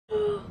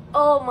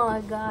Oh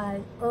my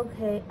god.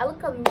 Okay, I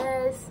look a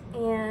mess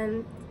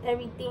and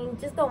everything.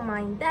 Just don't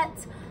mind that.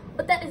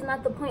 But that is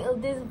not the point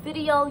of this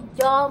video,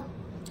 y'all.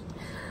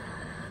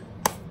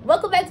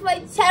 Welcome back to my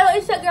channel.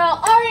 It's your girl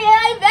Ari, and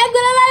I'm back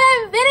with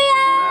another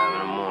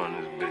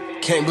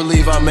video. Can't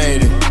believe I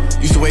made it.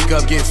 Used to wake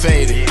up, get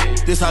faded.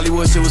 This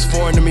Hollywood shit was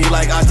foreign to me,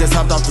 like I just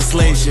hopped off the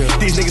slave ship.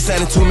 These niggas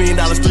signing $2 million,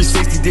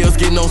 360 deals,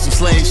 getting on some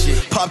slave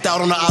shit. Popped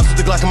out on the ops with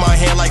the Glock in my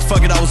hand, like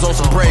fuck it, I was on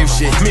some brave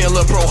shit. Me and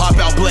Lil Bro hop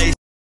out blaze.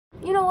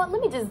 You know what?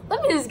 Let me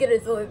just get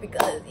into it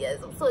because yes,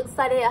 I'm so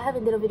excited. I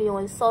haven't did a video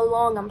in so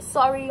long. I'm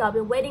sorry. I've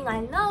been waiting. I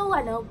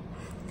know.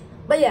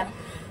 But yeah,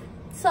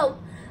 so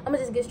I'm gonna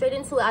just get straight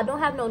into it. I don't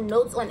have no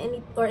notes on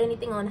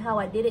anything on how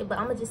I did it, but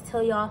I'm gonna just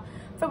tell y'all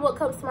from what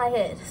comes to my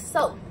head.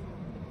 So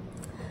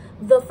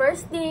the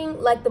first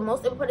thing, like the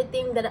most important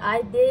thing that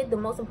I did, the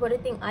most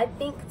important thing I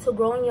think to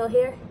growing your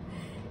hair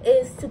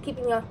is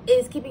keeping your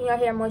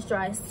hair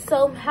moisturized.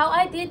 So how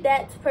I did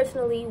that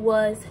personally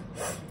was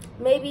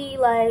maybe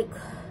like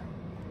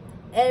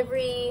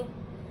every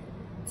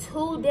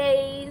 2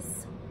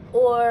 days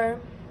or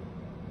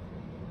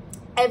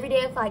every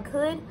day if I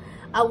could.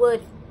 I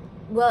would,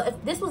 well,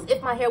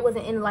 if my hair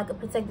wasn't in like a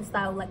protected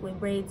style, like with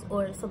braids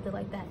or something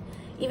like that,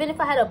 even if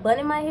I had a bun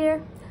in my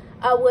hair,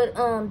 I would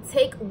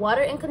take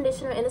water and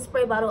conditioner in a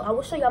spray bottle. I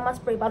will show y'all my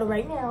spray bottle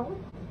right now.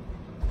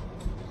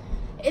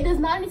 It does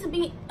not need to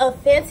be a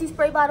fancy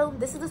spray bottle.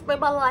 This is the spray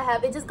bottle I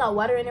have. It just got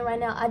water in it right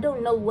now. I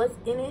don't know what's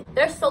in it.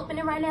 There's soap in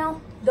it right now.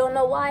 Don't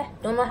know why.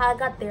 Don't know how I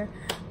got there.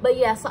 But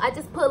yeah, so I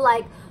just put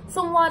like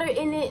some water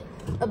in it,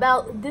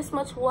 about this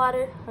much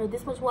water or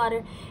this much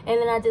water,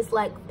 and then I just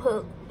like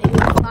put maybe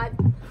like 5.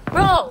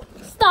 Bro,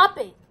 stop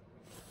it.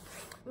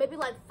 Maybe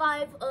like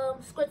 5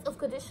 squirts of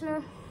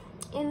conditioner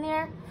in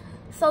there.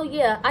 So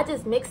yeah, I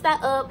just mix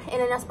that up and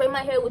then I spray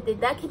my hair with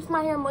it. That keeps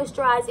my hair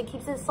moisturized. It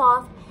keeps it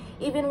soft.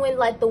 Even when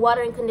like the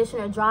water and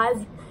conditioner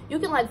dries, you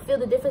can like feel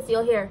the difference in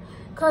your hair.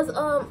 Cause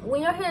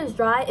when your hair is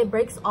dry, it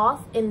breaks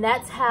off, and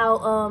that's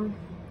how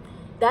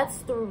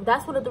that's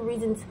one of the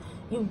reasons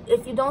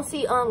if you don't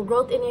see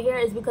growth in your hair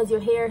is because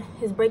your hair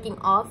is breaking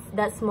off.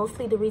 That's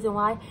mostly the reason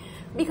why.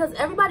 Because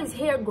everybody's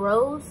hair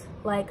grows,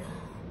 like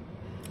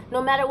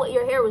no matter what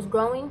your hair was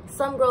growing.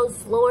 Some grows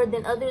slower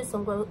than others.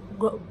 Some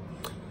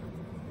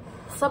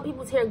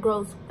people's hair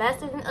grows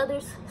faster than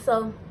others.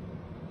 So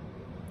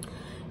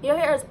your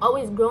hair is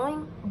always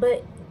growing,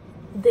 but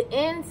the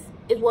ends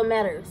is what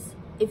matters.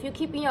 If you're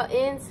keeping your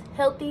ends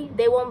healthy,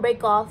 they won't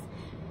break off,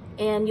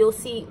 and you'll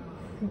see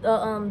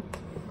the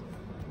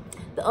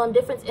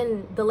difference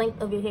in the length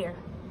of your hair.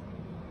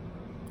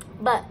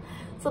 But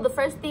so the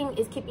first thing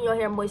is keeping your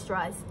hair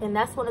moisturized, and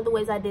that's one of the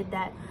ways I did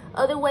that.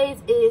 Other ways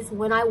is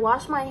when I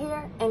wash my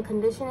hair and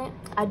condition it,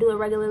 I do it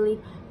regularly.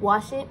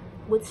 Wash it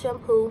with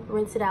shampoo,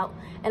 rinse it out,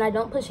 and I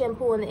don't put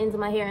shampoo on the ends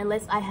of my hair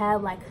unless I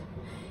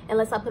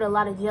put a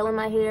lot of gel in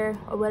my hair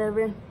or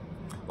whatever,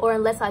 or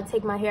unless I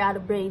take my hair out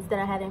of braids that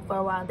I had in for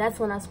a while. That's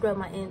when I scrub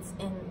my ends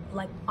and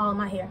like all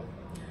my hair.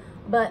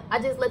 But I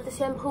just let the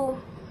shampoo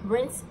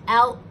rinse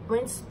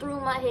through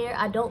my hair.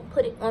 I don't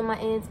put it on my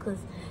ends because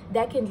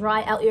that can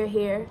dry out your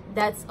hair.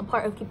 That's a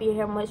part of keeping your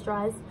hair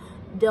moisturized.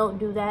 Don't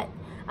do that.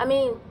 I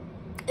mean,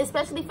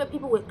 especially for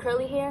people with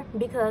curly hair,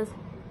 because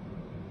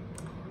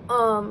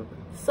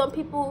some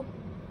people,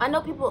 I know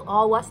people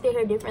all wash their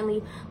hair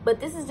differently, but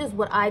this is just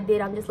what I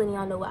did. I'm just letting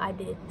y'all know what I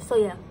did. So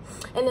yeah,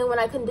 and then when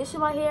I condition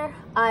my hair,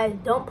 I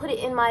don't put it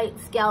in my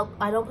scalp.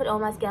 I don't put it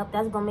on my scalp.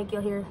 That's gonna make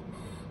your hair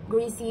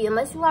greasy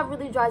unless you have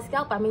really dry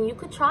scalp. I mean, you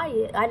could try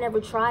it. I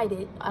never tried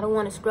it. I don't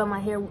want to scrub my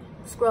hair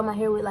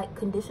with like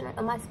conditioner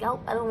on my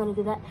scalp. I don't want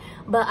to do that.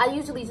 But I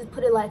usually just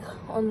put it like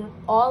on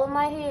all of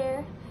my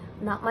hair,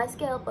 not my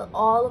scalp, but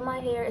all of my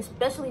hair,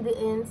 especially the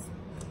ends.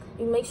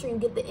 You make sure you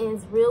get the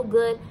ends real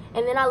good,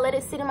 and then I let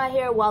it sit in my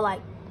hair while I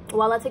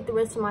take the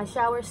rest of my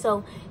shower.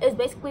 So it's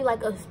basically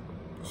like a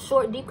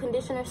short deep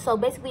conditioner. So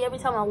basically every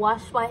time I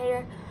wash my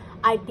hair,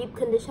 I deep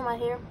condition my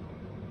hair,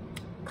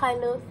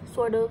 kind of,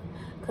 sort of,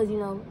 because you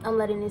know I'm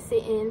letting it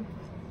sit in.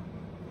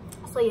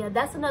 So yeah,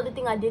 that's another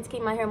thing I did to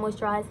keep my hair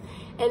moisturized.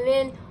 And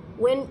then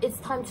when it's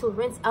time to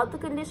rinse out the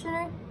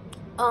conditioner,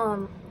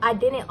 I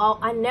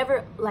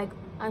never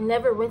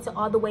rinse it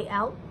all the way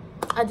out.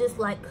 I just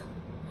like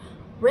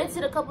rinse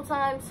it a couple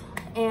times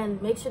and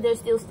make sure there's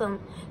still some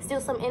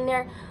in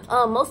there,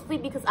 mostly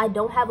because I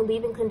don't have a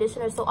leave-in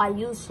conditioner, so I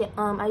use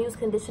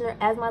conditioner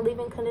as my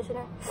leave-in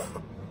conditioner.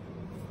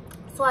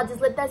 So I just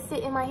let that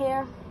sit in my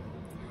hair.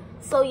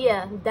 So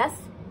yeah, that's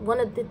one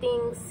of the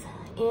things,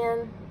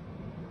 and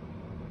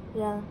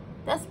yeah,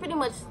 that's pretty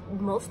much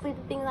mostly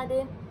the things I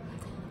did.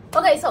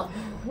 Okay, so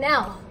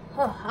now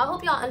I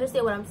hope y'all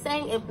understand what I'm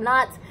saying. If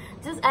not,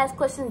 just ask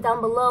questions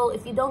down below.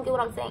 If you don't get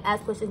what I'm saying,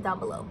 ask questions down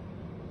below.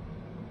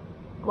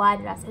 Why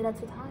did I say that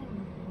 2 times?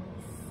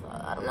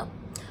 I don't know.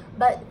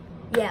 But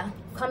yeah,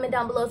 comment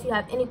down below if you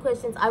have any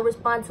questions. I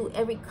respond to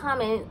every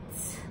comment.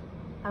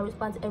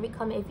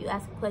 If you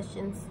ask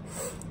questions.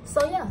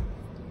 So yeah.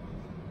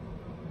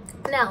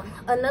 Now,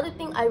 another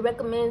thing I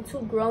recommend to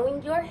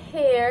growing your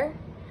hair,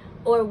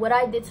 or what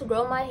I did to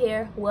grow my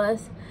hair,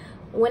 was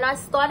when I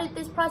started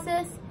this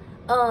process,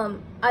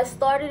 I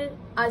started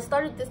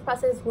this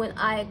process when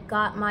I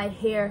got my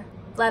hair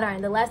flat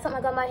iron. The last time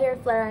I got my hair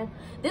flat iron,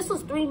 this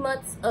was 3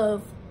 months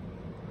of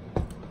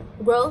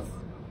growth.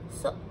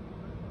 So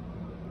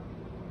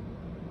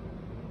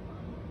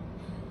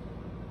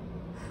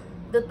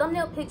the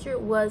thumbnail picture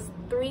was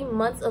 3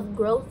 months of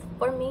growth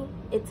for me.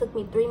 It took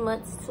me 3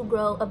 months to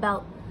grow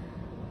about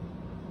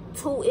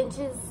 2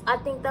 inches. I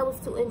think that was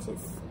 2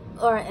 inches,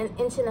 or an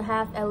inch and a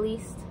half at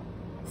least.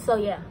 So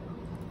yeah,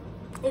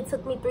 it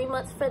took me 3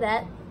 months for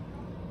that.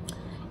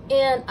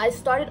 And I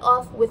started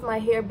off with my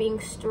hair being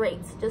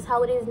straight, just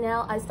how it is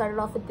now. I started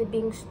off with it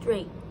being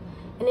straight,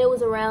 and it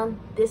was around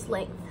this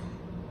length,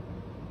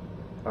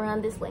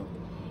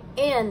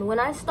 And when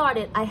I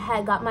started, I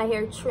had got my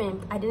hair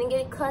trimmed. I didn't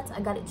get it cut, I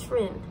got it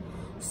trimmed.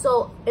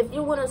 So if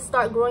you want to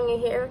start growing your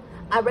hair,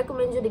 I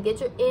recommend you to get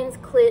your ends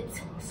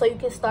clipped so you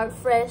can start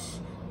fresh.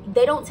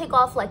 They don't take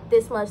off like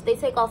this much. They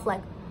take off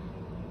like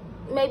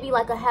maybe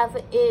like a half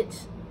an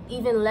inch,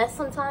 even less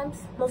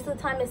sometimes. Most of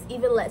the time it's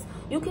even less.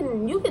 You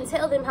can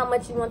tell them how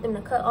much you want them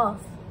to cut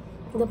off,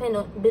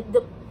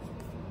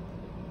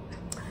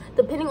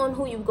 depending on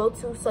who you go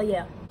to. So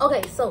yeah.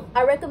 Okay, so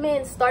I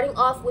recommend starting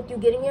off with you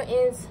getting your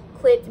ends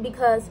clipped,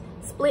 because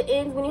split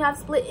ends, when you have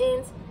split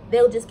ends,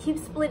 they'll just keep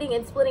splitting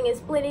and splitting and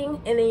splitting,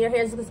 and then your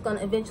hair is just going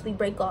to eventually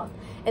break off.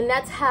 And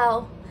that's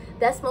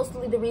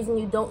mostly the reason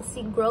you don't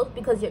see growth,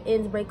 because your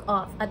ends break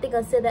off. I think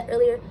I said that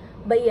earlier.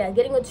 But yeah,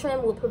 getting a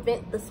trim will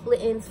prevent the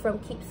split ends from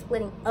keep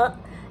splitting up,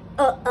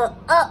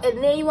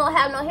 and then you won't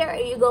have no hair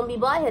and you're gonna be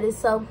bald headed.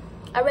 So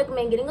I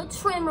recommend getting a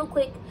trim real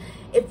quick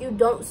if you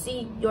don't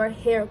see your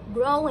hair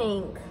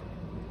growing,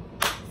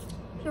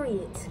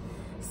 period.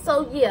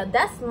 So yeah,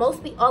 that's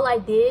mostly all I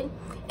did.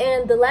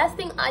 And the last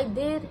thing I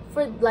did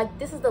for, like,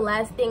 this is the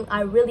last thing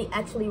I really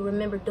actually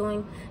remember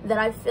doing that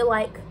I feel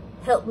like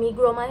helped me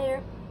grow my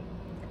hair,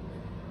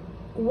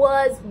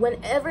 was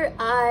whenever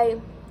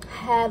I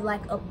had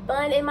like a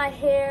bun in my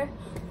hair,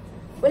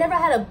 or whenever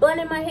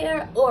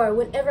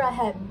I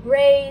had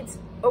braids,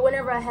 or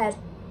whenever I had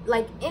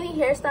like any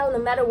hairstyle, no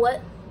matter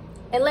what,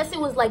 unless it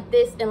was like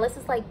this, unless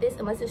it's like this,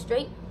 unless it's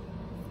straight.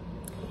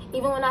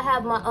 Even when I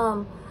have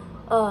my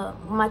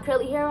my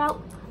curly hair out,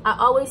 I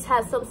always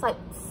have some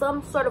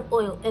sort of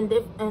oil, and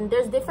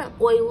there's different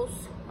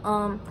oils.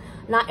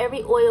 Not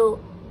every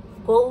oil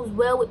goes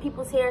well with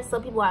people's hair.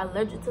 Some people are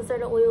allergic to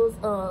certain oils,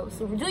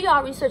 so do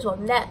y'all research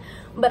on that.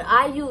 But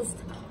I used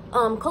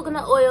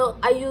coconut oil.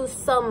 I used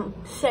some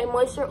Shea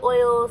Moisture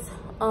oils,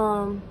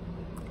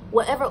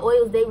 whatever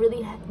oils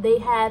they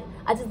had.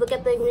 I just look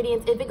at the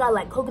ingredients. If it got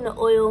like coconut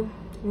oil,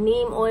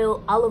 neem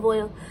oil, olive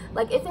oil,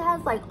 like if it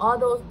has like all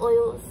those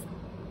oils,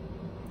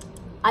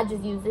 I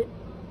just use it.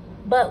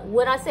 But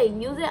when I say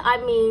use it, I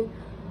mean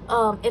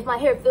if my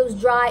hair feels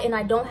dry and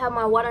I don't have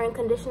my water and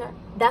conditioner,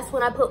 that's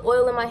when I put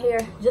oil in my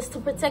hair, just to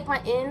protect my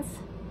ends,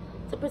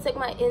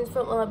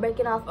 from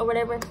breaking off or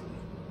whatever.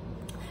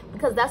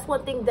 Because that's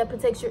one thing that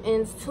protects your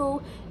ends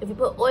too. If you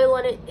put oil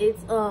on it,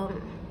 it's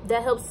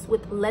that helps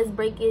with less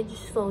breakage,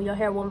 so your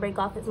hair won't break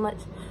off as much.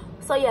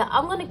 So yeah,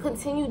 I'm gonna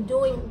continue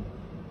doing,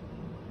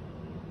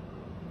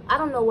 I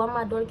don't know why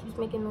my daughter keeps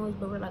making noise,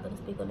 but we're not gonna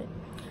speak on it.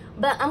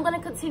 But I'm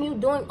gonna continue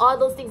doing all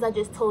those things I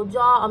just told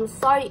y'all. I'm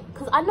sorry,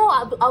 because I know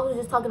I was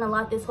just talking a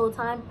lot this whole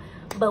time,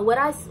 but what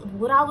I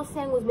was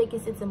saying was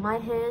making sense in my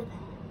head.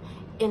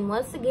 And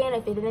once again,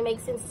 if it didn't make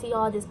sense to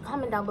y'all, just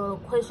comment down below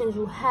questions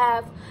you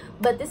have.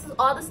 But this is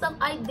all the stuff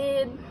I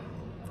did.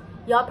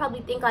 Y'all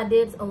probably think I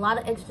did a lot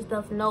of extra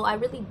stuff. No, I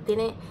really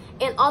didn't.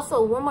 And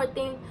also, one more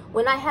thing,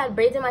 when I had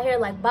braids in my hair,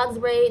 like box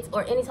braids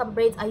or any type of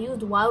braids, I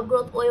used Wild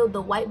Growth oil,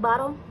 the white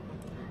bottle,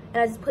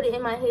 and I just put it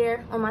in my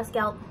hair, on my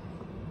scalp,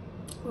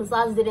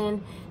 massaged it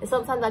in. And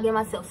sometimes I give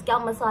myself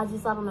scalp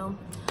massages. I don't know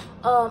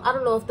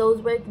if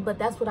those worked, but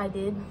that's what I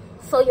did.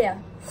 So yeah,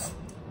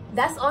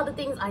 that's all the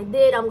things I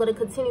did. I'm gonna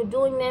continue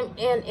doing them,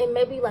 and in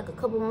maybe like a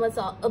couple months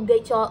I'll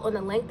update y'all on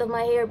the length of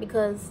my hair,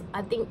 because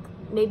I think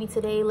maybe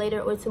today, later,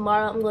 or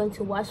tomorrow I'm going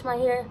to wash my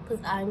hair, because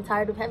I'm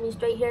tired of having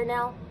straight hair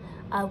now.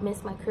 I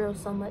miss my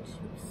curls so much,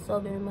 so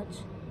very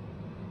much.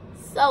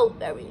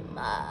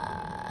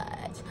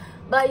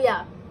 But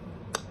yeah,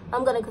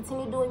 I'm gonna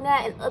continue doing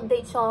that and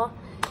update y'all,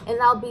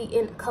 and I'll be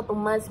in a couple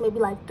months, maybe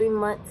like 3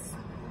 months.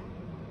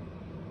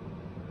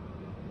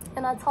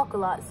 And I talk a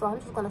lot, so I'm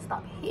just gonna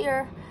stop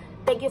here.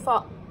 Thank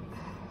y'all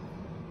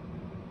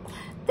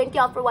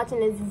for watching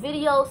this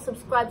video.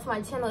 Subscribe to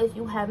my channel if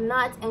you have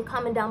not, and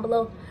comment down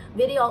below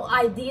video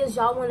ideas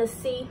y'all want to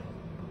see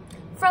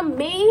from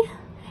me,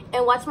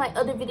 and watch my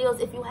other videos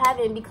if you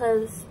haven't,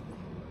 because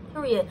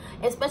period.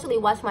 Especially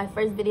watch my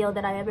first video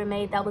that I ever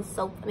made. That was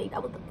so funny.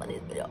 That was the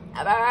funniest video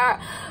ever.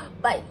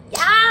 But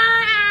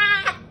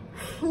yeah,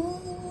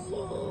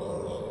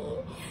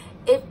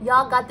 if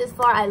y'all got this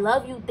far, I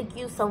love you. Thank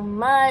you so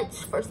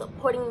much for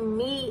supporting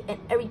me and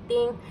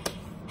everything.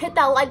 Hit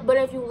that like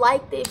button if you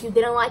liked it. If you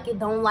didn't like it,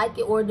 don't like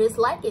it or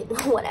dislike it.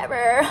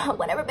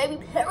 Whatever, baby,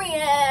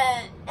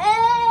 period.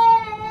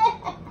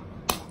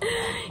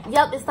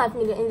 Yep, it's time for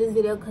me to end this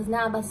video, because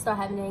now I'm about to start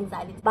having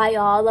anxiety. Bye,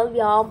 y'all. Love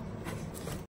y'all.